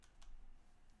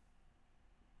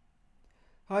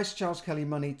Hi, it's Charles Kelly,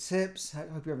 Money Tips.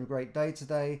 Hope you're having a great day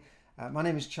today. My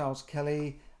name is Charles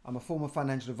Kelly. I'm a former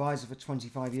financial advisor for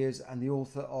 25 years and the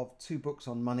author of two books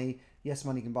on money, Yes,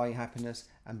 Money Can Buy You Happiness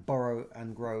and Borrow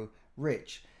and Grow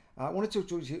Rich. I wanted to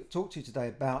talk to you today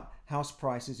about house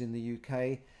prices in the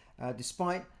UK.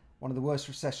 Despite one of the worst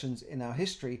recessions in our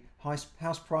history,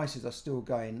 house prices are still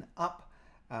going up,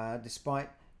 despite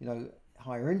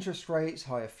higher interest rates,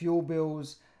 higher fuel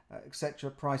bills, etc.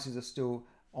 Prices are still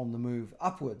on the move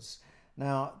upwards.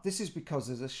 Now, this is because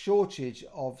there's a shortage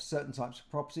of certain types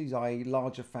of properties, i.e.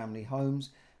 larger family homes.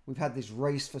 We've had this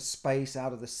race for space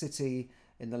out of the city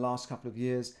in the last couple of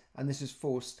years, and this has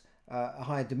forced a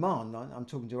higher demand. I'm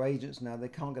talking to agents now, they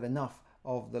can't get enough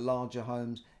of the larger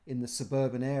homes in the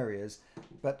suburban areas.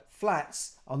 But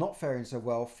flats are not faring so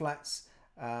well. Flats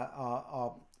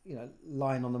are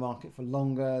lying on the market for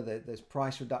longer. There's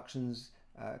price reductions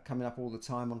coming up all the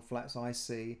time on flats I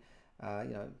see.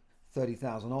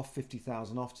 30,000 off,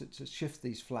 50,000 off to shift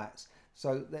these flats.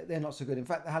 So they're not so good. In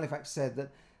fact, the Halifax said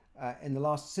that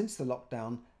since the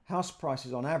lockdown, house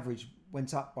prices on average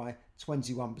went up by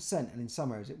 21%, and in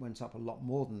some areas it went up a lot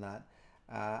more than that.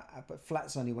 But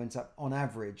flats only went up on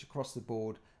average across the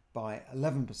board by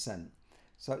 11%.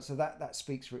 So that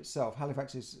speaks for itself.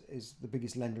 Halifax is the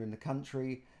biggest lender in the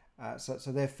country, so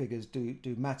their figures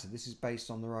do matter. This is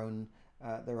based on their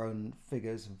own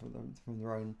figures and from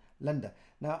their own lender.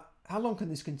 Now, how long can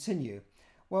this continue?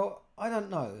 Well, I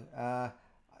don't know.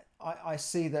 I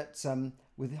see that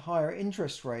with higher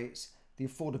interest rates, the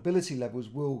affordability levels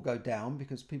will go down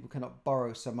because people cannot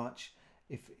borrow so much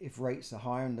if rates are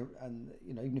higher, and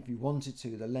even if you wanted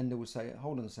to, the lender would say,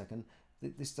 hold on a second,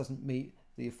 this doesn't meet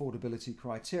the affordability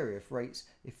criteria.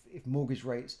 If mortgage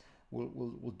rates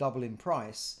will double in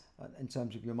price in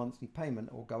terms of your monthly payment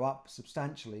or go up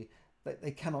substantially,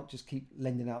 they cannot just keep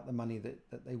lending out the money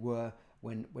that they were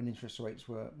when interest rates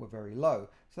were very low.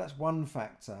 So that's one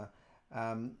factor.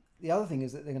 The other thing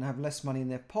is that they're going to have less money in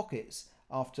their pockets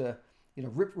after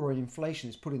rip-roaring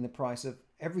inflation is putting the price of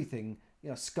everything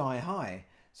sky high.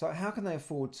 So how can they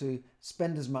afford to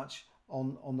spend as much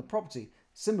on the property?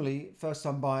 Similarly,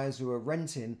 first-time buyers who are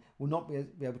renting will not be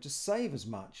able to save as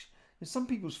much. Some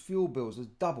people's fuel bills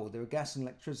have doubled. Their gas and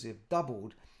electricity have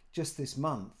doubled just this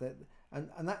month.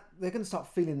 And that they're going to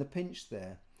start feeling the pinch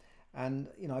there. And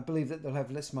I believe that they'll have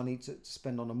less money to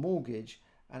spend on a mortgage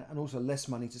and also less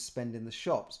money to spend in the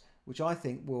shops, which I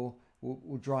think will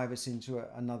drive us into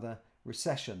another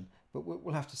recession. But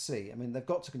we'll have to see. I mean, they've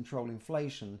got to control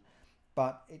inflation,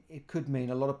 but it could mean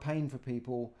a lot of pain for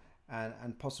people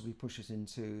and possibly push us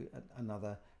into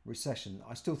another recession.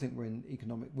 I still think we're in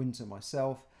economic winter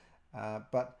myself,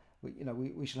 but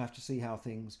we shall have to see how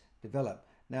things develop.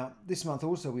 Now, this month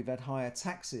also we've had higher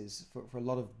taxes for a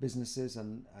lot of businesses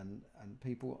and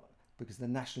people because the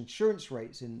national insurance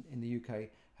rates in the UK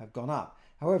have gone up.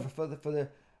 However, for the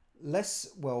less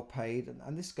well paid,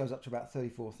 and this goes up to about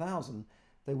 34,000,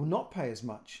 they will not pay as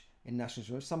much in national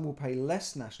insurance. Some will pay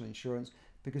less national insurance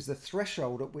because the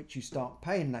threshold at which you start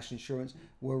paying national insurance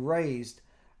were raised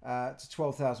to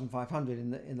 12,500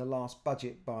 in the last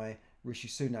budget by Rishi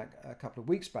Sunak a couple of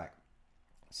weeks back.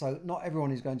 So not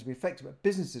everyone is going to be affected, but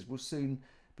businesses will soon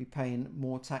be paying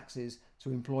more taxes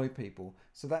to employ people.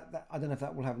 So that I don't know if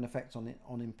that will have an effect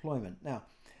on employment. Now,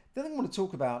 the other thing I want to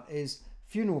talk about is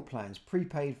funeral plans,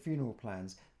 prepaid funeral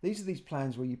plans. These are these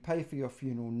plans where you pay for your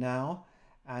funeral now,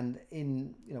 and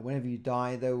whenever you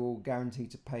die, they will guarantee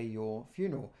to pay your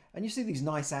funeral. And you see these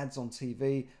nice ads on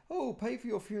TV. Oh, pay for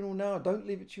your funeral now. Don't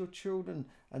leave it to your children.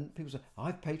 And people say,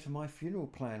 I've paid for my funeral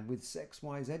plan with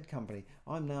XYZ company.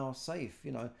 I'm now safe,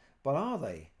 But are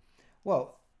they?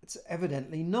 Well, it's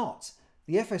evidently not.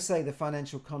 The FSA, the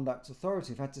Financial Conduct Authority,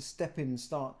 have had to step in and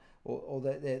start, or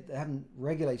they haven't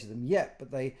regulated them yet,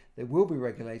 but they will be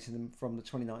regulating them from the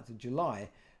 29th of July.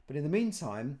 But in the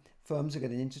meantime, firms are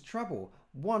getting into trouble.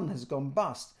 One has gone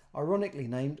bust, ironically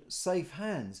named Safe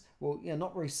Hands. Well,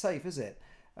 not very safe, is it?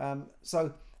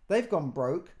 So they've gone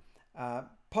broke,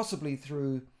 possibly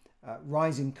through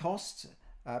rising costs.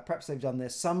 Perhaps they've done their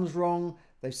sums wrong.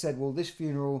 They've said, well, this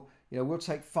funeral, we'll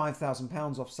take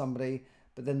 £5,000 off somebody,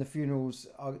 but then the funerals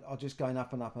are just going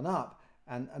up and up and up,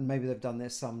 and maybe they've done their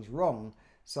sums wrong.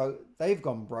 So they've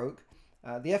gone broke.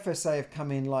 The FSA have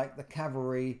come in like the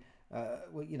cavalry.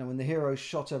 When the heroes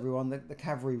shot everyone, the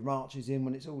cavalry marches in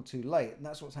when it's all too late, and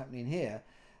that's what's happening here.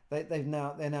 They're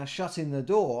now shutting the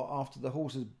door after the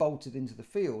horses bolted into the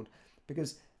field,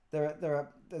 because there's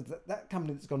that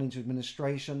company that's gone into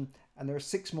administration, and there are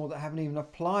 6 more that haven't even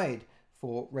applied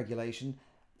for regulation.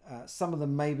 Some of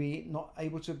them may be not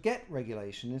able to get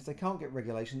regulation. If they can't get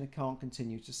regulation, they can't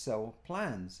continue to sell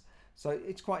plans. So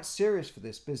it's quite serious for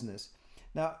this business.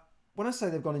 Now, when I say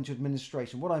they've gone into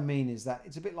administration, what I mean is that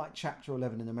it's a bit like Chapter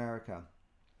 11 in America.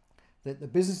 That the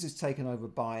business is taken over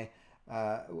by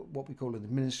what we call an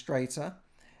administrator,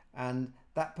 and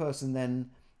that person then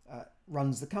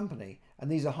runs the company. And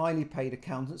these are highly paid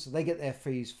accountants, so they get their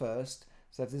fees first.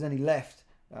 So if there's any left,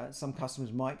 some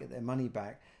customers might get their money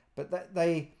back, but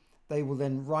they will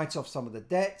then write off some of the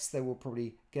debts. They will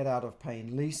probably get out of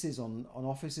paying leases on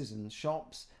offices and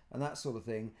shops and that sort of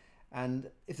thing. And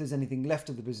if there's anything left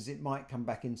of the business, it might come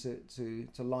back into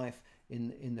life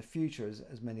in the future,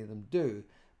 as many of them do.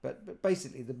 But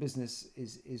basically, the business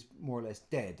is more or less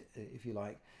dead, if you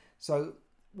like. So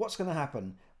what's going to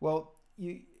happen? Well,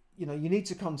 you need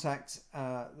to contact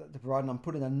the provider. And I'm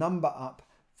putting a number up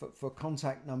for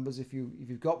contact numbers if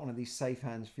you've got one of these Safe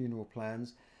Hands funeral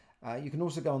plans. You can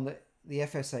also go on the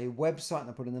FSA website, and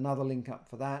I put in another link up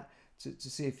for that to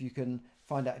see if you can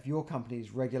find out if your company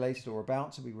is regulated or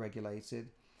about to be regulated.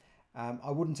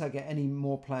 I wouldn't take any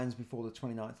more plans before the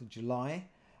 29th of July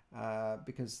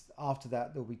because after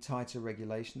that there'll be tighter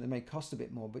regulation. They may cost a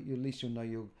bit more, but at least you'll know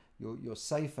you're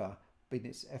safer.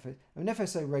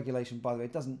 FSA regulation, by the way,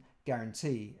 doesn't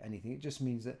guarantee anything. It just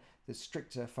means that there's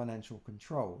stricter financial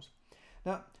controls.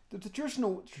 Now, the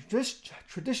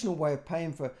traditional way of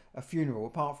paying for a funeral,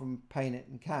 apart from paying it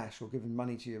in cash or giving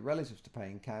money to your relatives to pay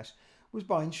in cash, was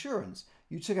by insurance.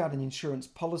 You took out an insurance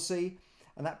policy,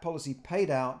 and that policy paid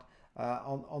out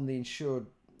on the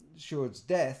insured's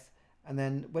death, and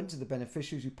then went to the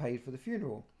beneficiaries who paid for the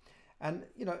funeral. And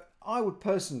I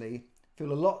personally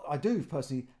feel a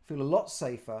lot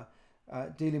safer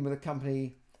dealing with a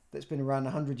company that's been around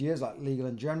 100 years, like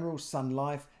Legal & General, Sun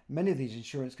Life. Many of these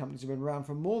insurance companies have been around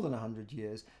for more than 100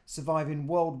 years, surviving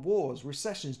world wars,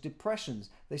 recessions, depressions.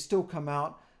 They still come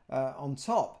out on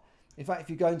top. In fact, if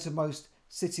you go into most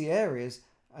city areas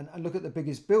and look at the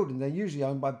biggest building, they're usually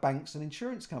owned by banks and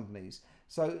insurance companies.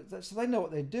 So they know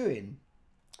what they're doing.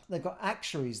 They've got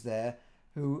actuaries there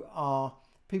who are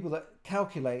people that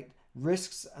calculate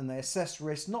risks, and they assess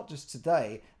risks not just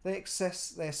today. They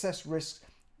assess risks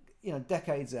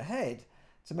decades ahead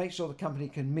to make sure the company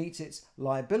can meet its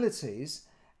liabilities,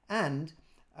 and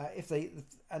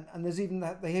there's even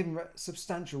that they have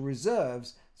substantial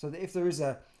reserves, so that if there is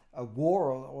a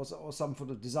war or some sort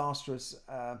of disastrous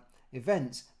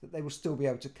event, that they will still be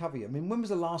able to cover you. I mean, when was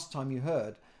the last time you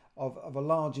heard of a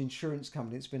large insurance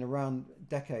company that's been around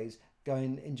decades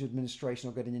going into administration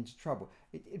or getting into trouble?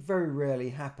 It very rarely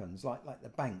happens, like the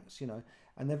banks,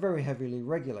 and they're very heavily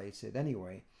regulated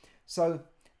anyway. So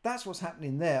that's what's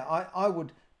happening there. I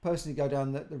would personally go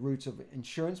down the route of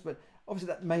insurance, but obviously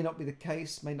that may not be the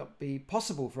case, may not be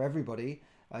possible for everybody.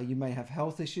 You may have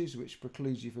health issues which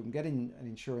precludes you from getting an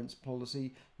insurance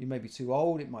policy. You may be too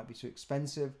old, it might be too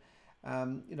expensive,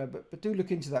 but do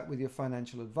look into that with your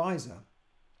financial advisor.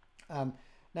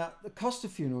 Now, the cost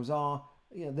of funerals are,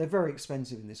 they're very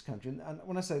expensive in this country. And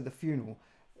when I say the funeral,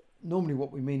 normally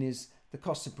what we mean is the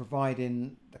cost of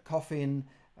providing the coffin,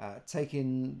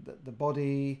 taking the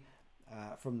body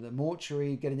from the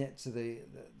mortuary, getting it to the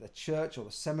church or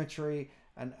the cemetery,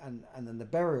 and then the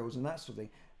burials and that sort of thing.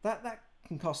 That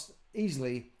can cost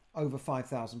easily over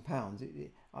 £5,000.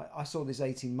 I saw this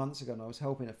 18 months ago, and I was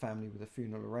helping a family with a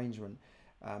funeral arrangement.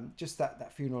 Just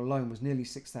that funeral alone was nearly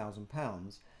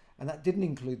 £6,000, and that didn't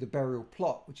include the burial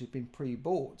plot, which had been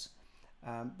pre-bought.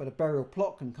 But a burial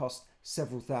plot can cost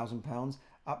several £1,000s,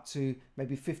 up to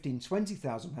maybe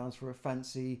 £15,000-20,000 for a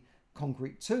fancy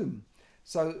concrete tomb.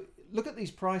 So look at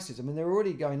these prices. I mean, they're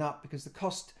already going up because the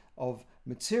cost of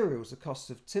materials, the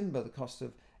cost of timber, the cost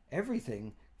of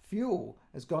everything, fuel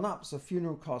has gone up. So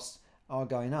funeral costs are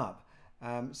going up.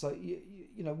 So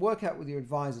work out with your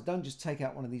advisor. Don't just take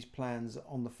out one of these plans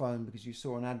on the phone because you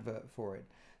saw an advert for it.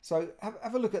 So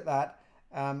have a look at that.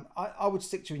 I would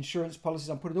stick to insurance policies.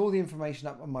 I'm putting all the information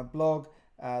up on my blog.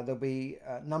 There'll be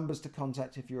numbers to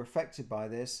contact if you're affected by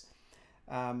this.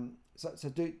 So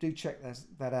do check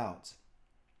that out.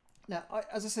 Now,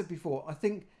 as I said before, I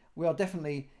think we are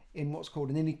definitely in what's called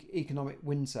an economic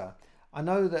winter. I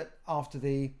know that after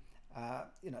the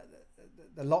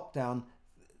lockdown,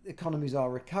 economies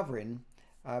are recovering,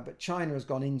 but China has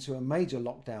gone into a major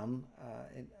lockdown.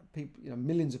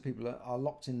 Millions of people are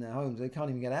locked in their homes. They can't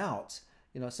even get out.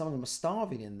 Some of them are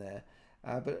starving in there.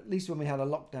 But at least when we had a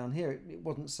lockdown here, it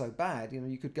wasn't so bad.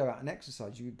 You could go out and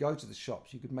exercise. You could go to the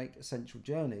shops. You could make essential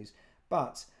journeys.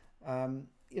 But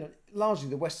largely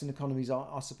the Western economies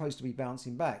are supposed to be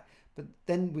bouncing back. But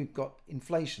then we've got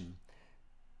inflation.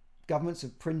 Governments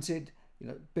have printed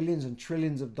billions and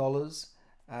trillions of dollars,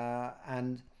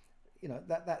 and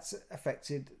that's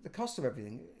affected the cost of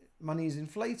everything. Money is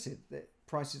inflated. The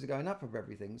prices are going up of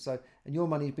everything. And your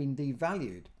money has been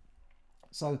devalued.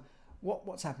 So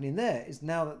what's happening there is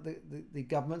now that the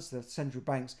governments, the central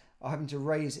banks, are having to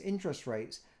raise interest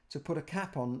rates to put a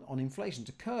cap on inflation,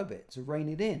 to curb it, to rein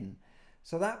it in.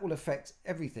 So that will affect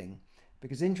everything,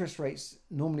 because interest rates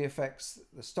normally affects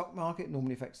the stock market,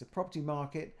 normally affects the property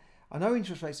market. I know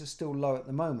interest rates are still low at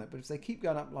the moment, but if they keep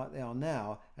going up like they are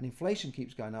now and inflation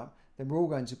keeps going up, then we're all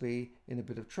going to be in a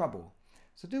bit of trouble.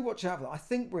 So do watch out for that. I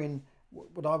think we're in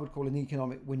what I would call an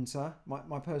economic winter.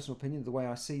 My personal opinion, the way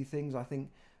I see things, I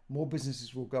think more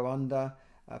businesses will go under.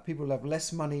 People will have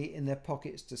less money in their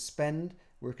pockets to spend.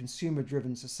 We're a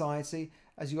consumer-driven society.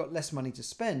 As you've got less money to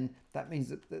spend, that means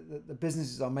that the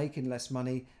businesses are making less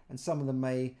money, and some of them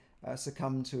may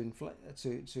succumb to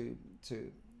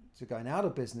going out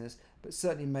of business, but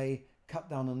certainly may cut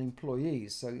down on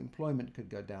employees. So employment could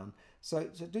go down. So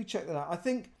do check that out. I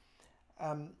think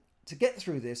to get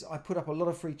through this, I put up a lot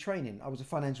of free training. I was a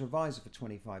financial advisor for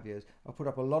 25 years. I put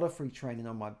up a lot of free training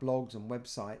on my blogs and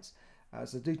websites.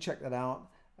 So do check that out.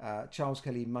 Charles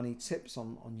Kelly Money Tips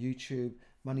on YouTube.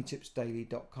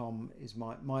 MoneyTipsDaily.com is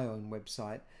my own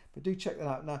website. But do check that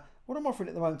out. Now, what I'm offering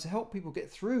at the moment to help people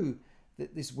get through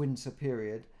this winter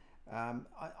period, I'm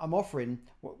offering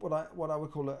what I would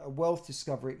call a Wealth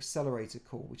Discovery Accelerator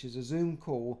call, which is a Zoom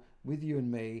call with you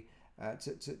and me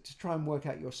to try and work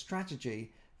out your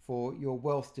strategy for your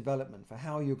wealth development, for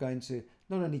how you're going to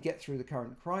not only get through the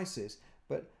current crisis,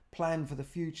 but plan for the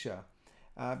future.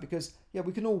 Because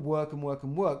we can all work and work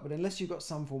and work, but unless you've got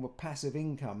some form of passive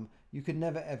income, you can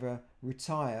never ever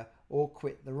retire or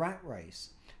quit the rat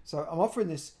race. So I'm offering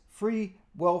this free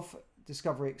Wealth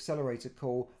Discovery Accelerator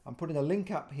call. I'm putting a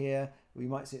link up here. We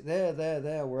might see it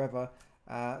there, wherever.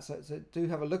 So do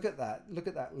have a look at that. Look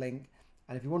at that link.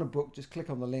 And if you want to book, just click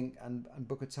on the link and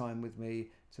book a time with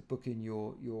me to book in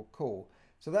your call.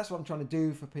 So that's what I'm trying to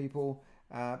do for people.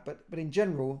 But in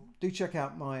general, do check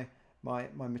out my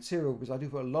material, because I do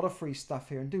put a lot of free stuff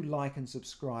here, and do like and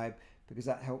subscribe, because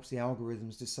that helps the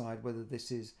algorithms decide whether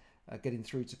this is getting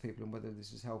through to people and whether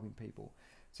this is helping people.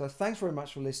 So thanks very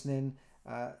much for listening.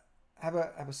 Have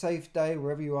a safe day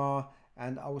wherever you are,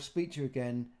 and I will speak to you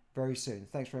again very soon.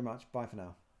 Thanks very much. Bye for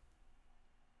now.